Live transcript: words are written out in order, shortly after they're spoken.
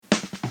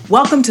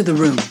Welcome to The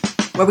Room,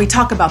 where we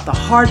talk about the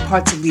hard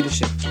parts of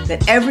leadership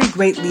that every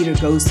great leader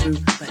goes through,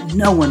 but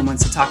no one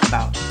wants to talk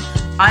about.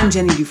 I'm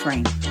Jenny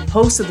DuFresne,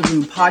 host of The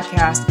Room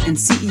podcast and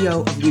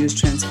CEO of Leaders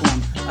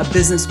Transform, a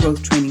business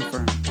growth training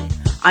firm.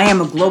 I am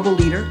a global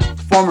leader,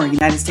 former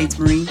United States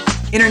Marine,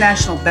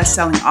 international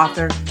best-selling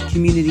author,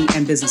 community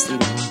and business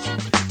leader.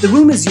 The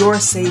Room is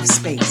your safe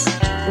space.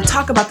 We'll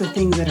talk about the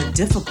things that are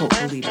difficult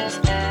for leaders,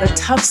 the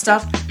tough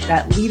stuff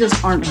that leaders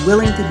aren't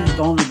willing to be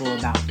vulnerable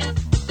about,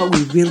 but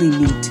we really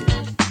need to.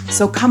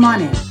 So come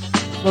on in,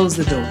 close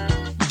the door,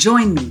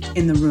 join me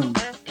in the room.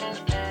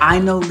 I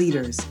know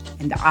leaders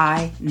and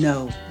I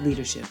know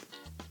leadership.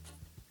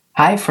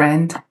 Hi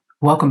friend,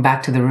 welcome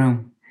back to The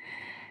Room.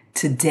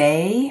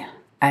 Today,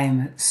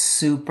 I'm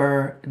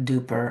super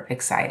duper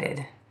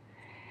excited.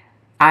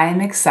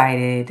 I'm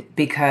excited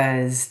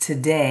because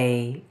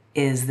today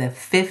is the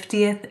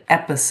 50th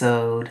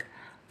episode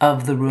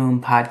of The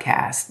Room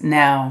podcast.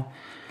 Now,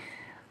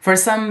 for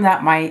some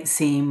that might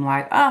seem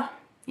like,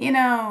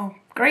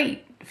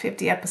 great,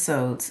 50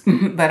 episodes.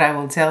 But I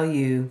will tell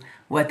you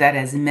what that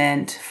has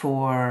meant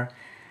for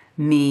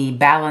me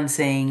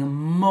balancing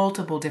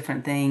multiple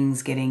different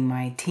things, getting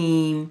my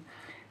team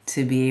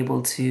to be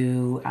able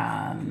to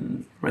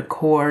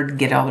record,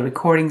 get all the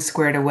recordings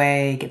squared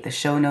away, get the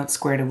show notes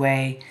squared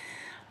away,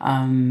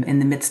 in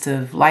the midst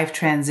of life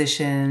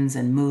transitions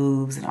and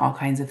moves and all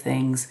kinds of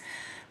things.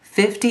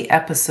 50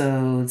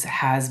 episodes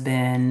has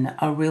been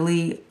a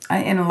really,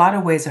 in a lot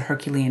of ways, a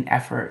Herculean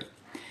effort.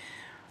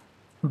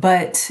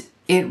 But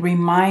it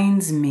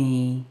reminds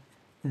me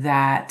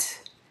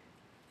that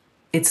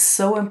it's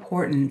so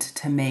important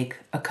to make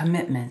a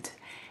commitment.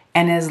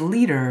 And as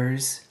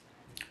leaders,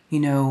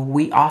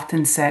 we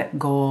often set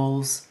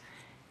goals.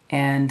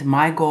 And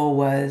my goal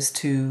was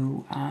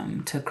to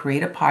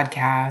create a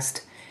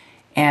podcast.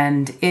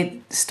 And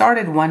it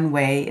started one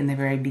way in the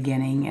very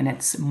beginning, and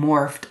it's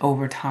morphed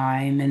over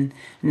time. And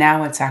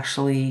now it's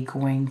actually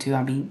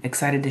I'll be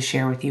excited to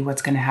share with you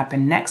what's going to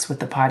happen next with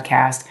the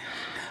podcast.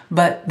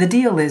 But the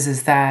deal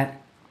is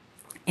that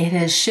it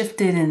has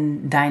shifted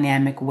in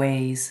dynamic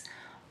ways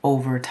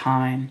over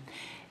time.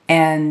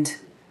 And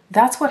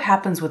that's what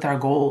happens with our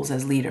goals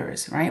as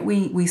leaders, right?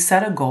 We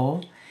set a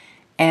goal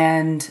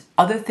and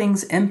other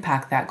things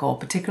impact that goal,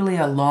 particularly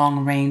a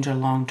long range or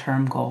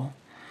long-term goal.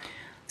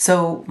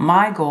 So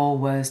my goal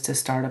was to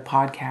start a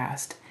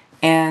podcast.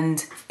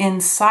 And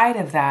inside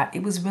of that,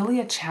 it was really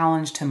a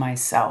challenge to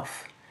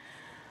myself.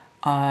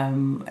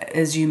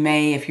 As you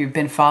may, if you've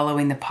been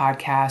following the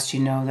podcast,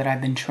 you know that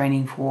I've been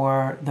training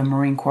for the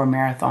Marine Corps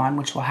Marathon,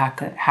 which will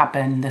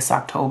happen this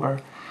October.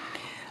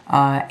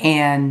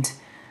 And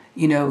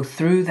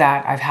through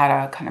that, I've had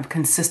a kind of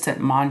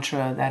consistent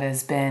mantra that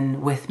has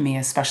been with me,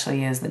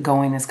 especially as the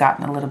going has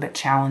gotten a little bit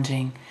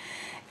challenging.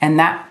 And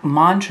that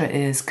mantra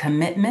is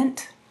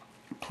commitment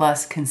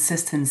plus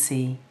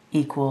consistency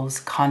equals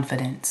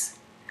confidence.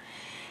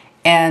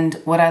 And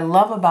what I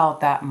love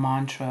about that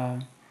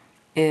mantra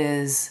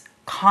is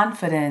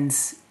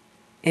confidence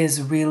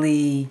is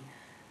really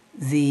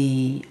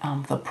the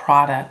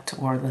product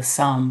or the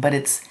sum, but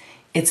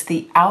it's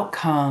the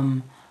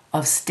outcome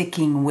of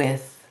sticking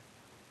with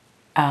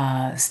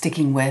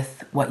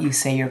what you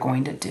say you're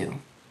going to do.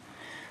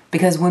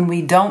 Because when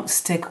we don't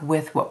stick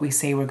with what we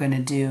say we're going to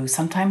do,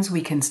 sometimes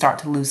we can start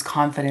to lose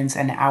confidence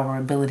in our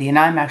ability. And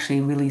I'm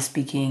actually really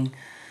speaking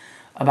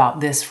about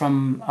this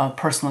from a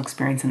personal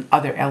experience and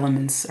other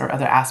elements or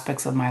other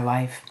aspects of my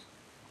life.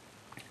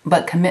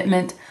 But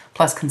commitment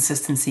plus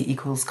consistency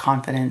equals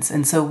confidence.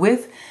 And so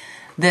with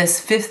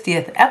this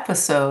 50th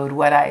episode,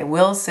 what I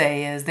will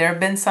say is there have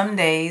been some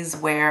days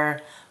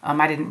where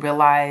I didn't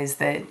realize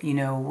that,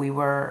 we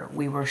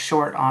were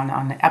short on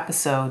an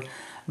episode,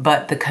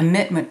 but the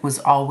commitment was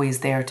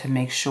always there to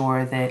make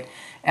sure that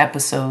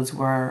episodes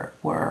were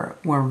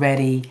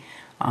ready,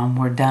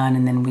 were done,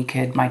 and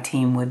then my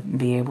team would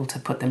be able to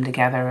put them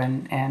together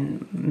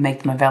and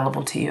make them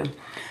available to you.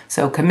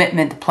 So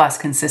commitment plus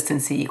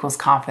consistency equals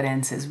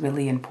confidence is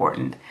really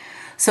important.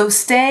 So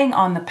staying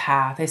on the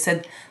path, I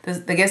said,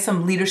 I guess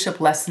some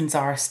leadership lessons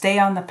are stay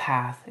on the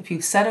path. If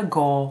you've set a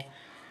goal,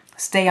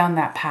 stay on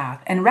that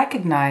path and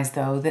recognize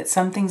though that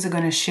some things are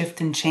going to shift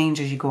and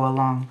change as you go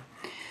along.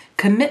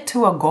 Commit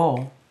to a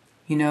goal,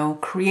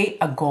 create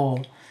a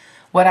goal.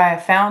 What I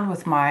have found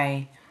with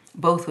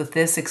both with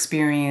this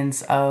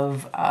experience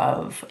of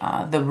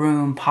the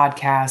Room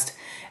podcast,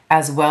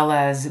 as well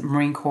as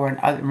Marine Corps and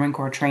other Marine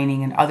Corps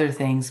training and other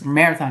things,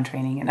 marathon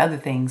training and other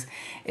things,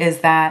 is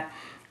that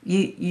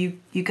you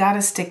got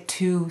to stick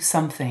to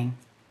something.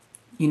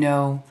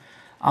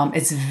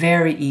 It's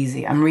very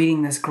easy. I'm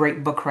reading this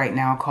great book right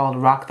now called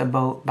Rock the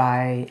Boat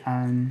by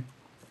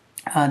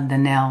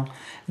Danelle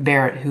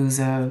Barrett, who's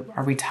a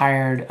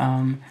retired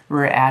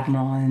Rear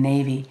Admiral in the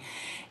Navy.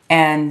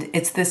 And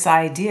it's this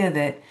idea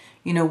that,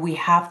 we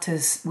have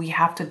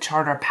to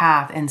chart our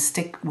path and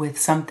stick with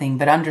something,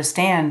 but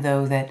understand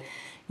though that,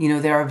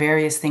 there are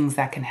various things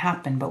that can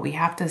happen, but we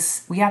have to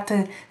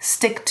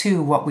stick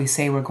to what we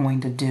say we're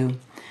going to do,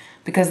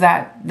 because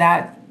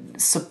that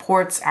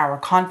supports our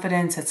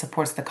confidence. It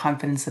supports the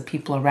confidence of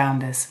people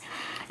around us.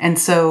 And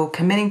so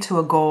committing to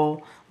a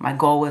goal, my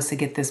goal was to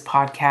get this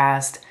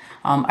podcast.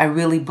 I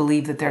really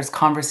believe that there's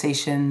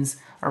conversations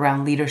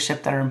around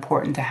leadership that are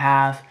important to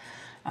have.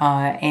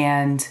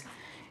 And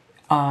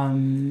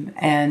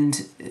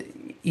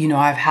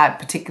I've had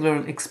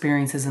particular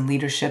experiences in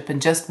leadership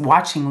and just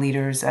watching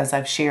leaders, as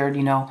I've shared,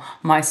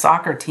 my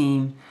soccer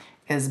team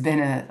has been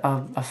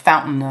a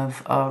fountain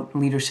of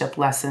leadership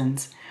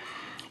lessons.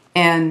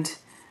 And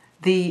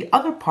the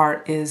other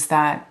part is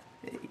that,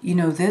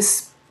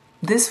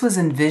 this was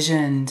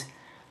envisioned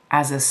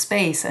as a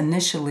space.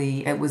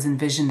 Initially, it was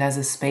envisioned as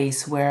a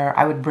space where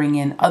I would bring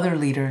in other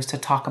leaders to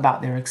talk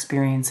about their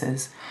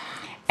experiences.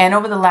 And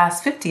over the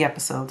last 50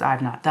 episodes,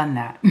 I've not done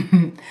that.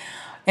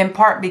 In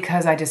part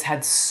because I just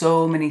had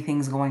so many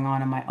things going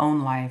on in my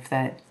own life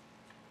that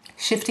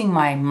shifting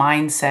my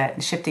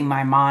mindset, shifting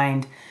my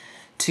mind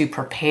to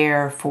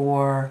prepare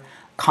for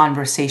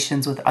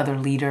conversations with other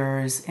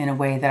leaders in a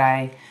way that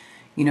I,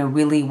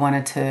 really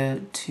wanted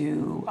to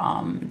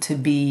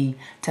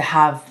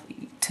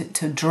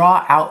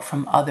draw out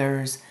from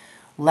others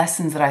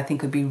lessons that I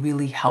think would be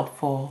really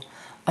helpful,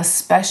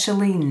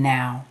 especially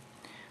now.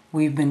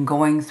 We've been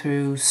going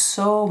through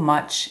so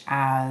much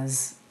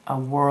as a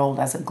world,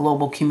 as a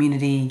global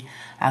community,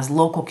 as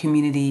local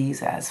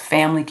communities, as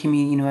family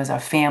community, as our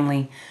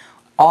family.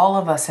 All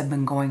of us have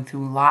been going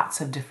through lots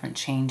of different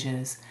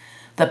changes.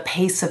 The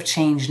pace of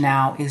change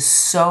now is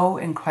so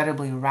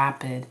incredibly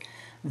rapid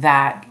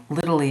that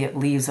literally it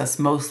leaves us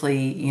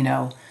mostly,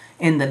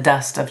 in the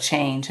dust of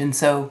change. And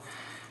so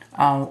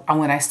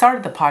when I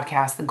started the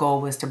podcast, the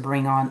goal was to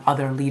bring on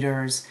other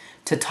leaders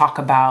to talk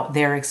about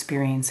their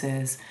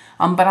experiences.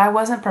 But I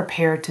wasn't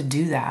prepared to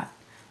do that.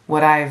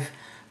 What I've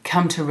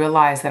come to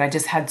realize that I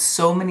just had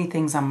so many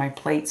things on my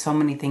plate, so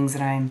many things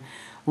that I'm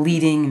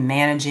leading,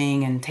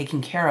 managing, and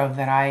taking care of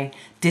that I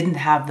didn't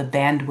have the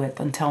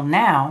bandwidth until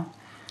now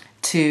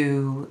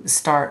to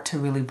start to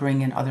really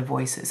bring in other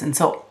voices. And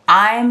so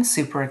I'm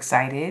super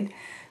excited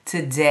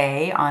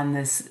today on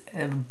this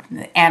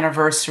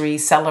anniversary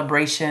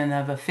celebration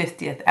of a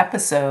 50th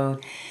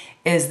episode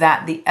is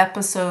that the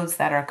episodes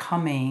that are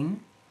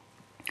coming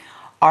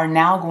are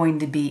now going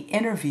to be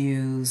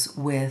interviews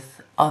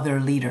with other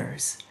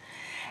leaders.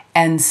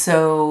 And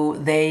so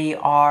they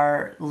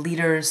are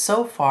leaders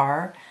so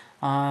far.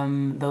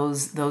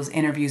 Those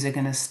interviews are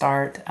going to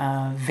start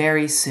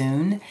very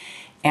soon,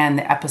 and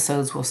the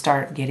episodes will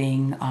start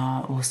getting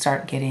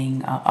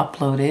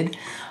uploaded.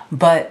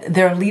 But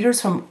they're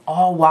leaders from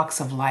all walks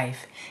of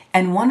life.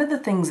 And one of the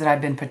things that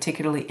I've been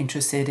particularly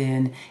interested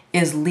in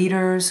is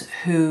leaders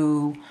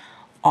who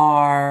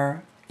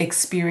are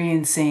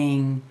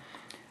experiencing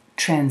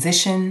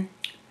transition,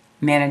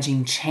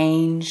 managing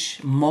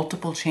change,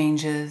 multiple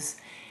changes,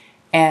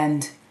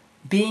 and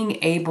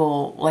being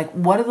able,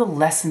 what are the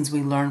lessons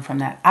we learn from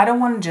that? I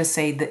don't want to just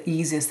say the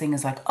easiest thing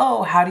is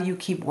how do you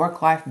keep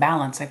work-life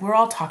balance? We're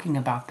all talking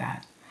about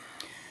that.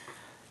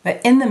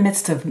 But in the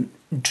midst of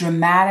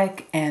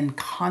dramatic and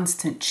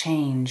constant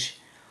change,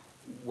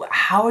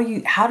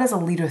 how does a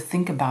leader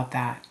think about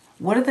that?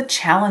 What are the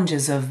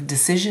challenges of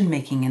decision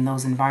making in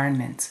those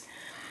environments?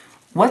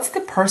 What's the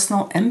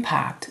personal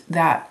impact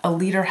that a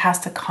leader has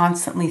to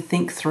constantly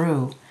think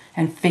through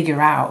and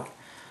figure out?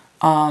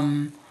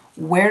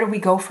 Where do we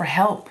go for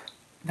help?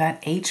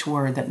 That H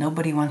word that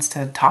nobody wants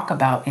to talk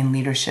about in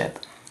leadership.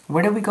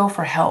 Where do we go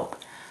for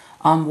help?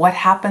 What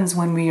happens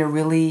when we are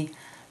really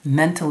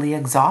mentally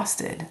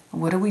exhausted?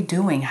 What are we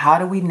doing? How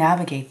do we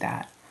navigate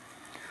that?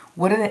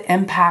 What are the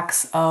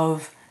impacts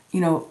of,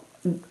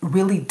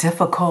 really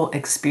difficult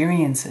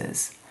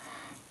experiences?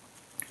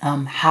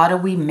 How do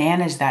we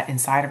manage that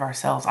inside of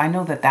ourselves? I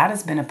know that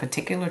has been a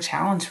particular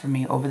challenge for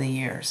me over the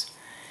years.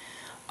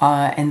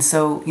 And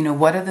so,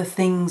 what are the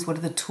things, what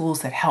are the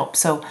tools that help?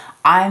 So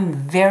I'm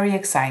very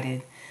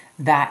excited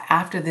that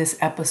after this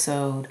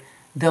episode,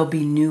 there'll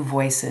be new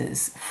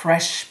voices,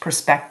 fresh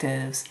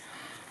perspectives,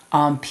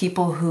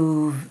 people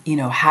who've,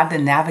 had to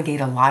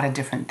navigate a lot of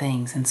different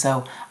things. And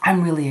so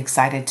I'm really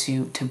excited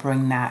to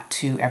bring that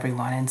to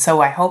everyone. And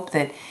so I hope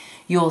that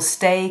you'll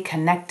stay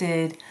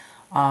connected,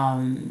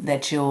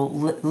 that you'll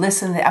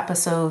listen to the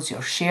episodes,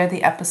 you'll share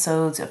the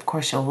episodes. Of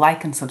course, you'll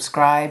like and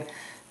subscribe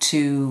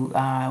to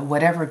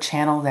whatever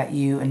channel that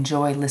you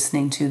enjoy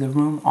listening to the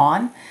room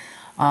on.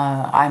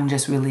 I'm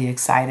just really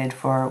excited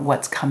for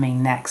what's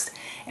coming next.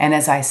 And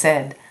as I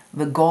said,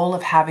 the goal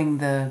of having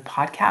the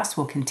podcast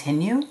will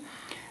continue.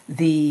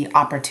 The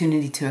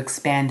opportunity to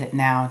expand it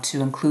now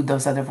to include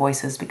those other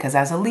voices, because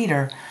as a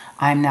leader,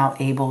 I'm now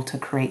able to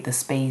create the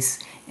space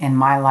in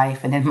my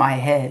life and in my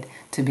head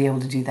to be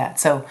able to do that.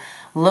 So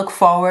look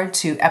forward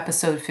to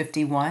episode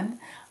 51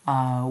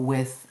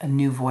 with a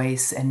new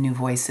voice and new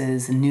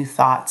voices and new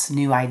thoughts,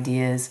 new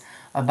ideas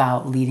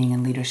about leading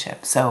and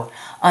leadership. So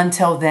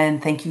until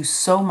then, thank you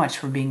so much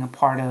for being a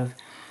part of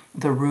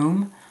the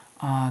room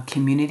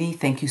community.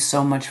 Thank you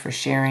so much for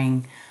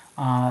sharing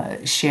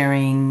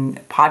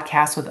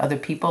podcasts with other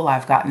people.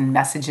 I've gotten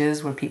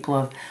messages where people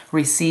have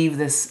received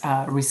this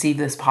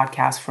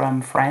podcast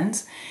from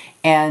friends,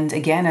 And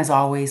again, as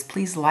always,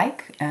 please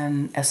like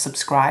and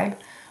subscribe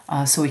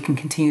so we can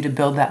continue to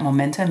build that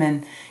momentum.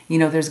 And,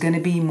 there's going to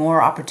be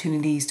more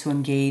opportunities to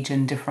engage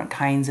in different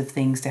kinds of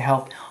things to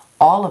help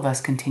all of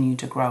us continue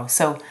to grow.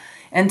 So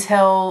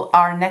until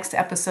our next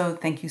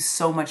episode, thank you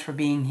so much for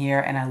being here,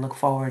 and I look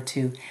forward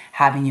to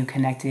having you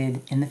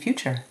connected in the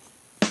future.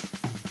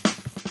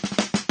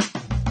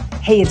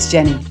 Hey, it's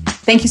Jenny.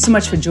 Thank you so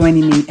much for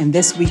joining me in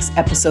this week's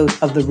episode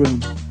of The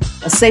Room,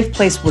 a safe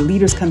place where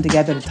leaders come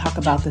together to talk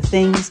about the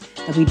things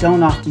that we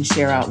don't often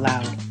share out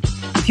loud.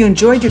 If you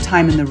enjoyed your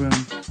time in the room,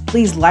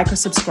 please like or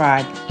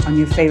subscribe on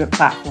your favorite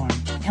platform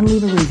and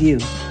leave a review.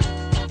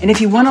 And if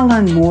you want to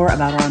learn more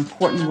about our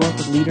important work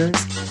with leaders,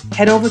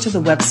 head over to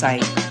the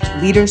website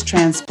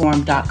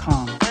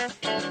leaderstransform.com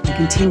and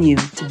continue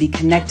to be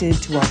connected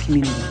to our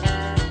community.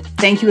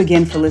 Thank you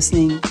again for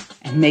listening,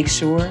 and make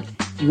sure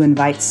you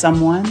invite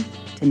someone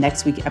to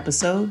next week's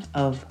episode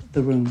of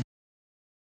The Room.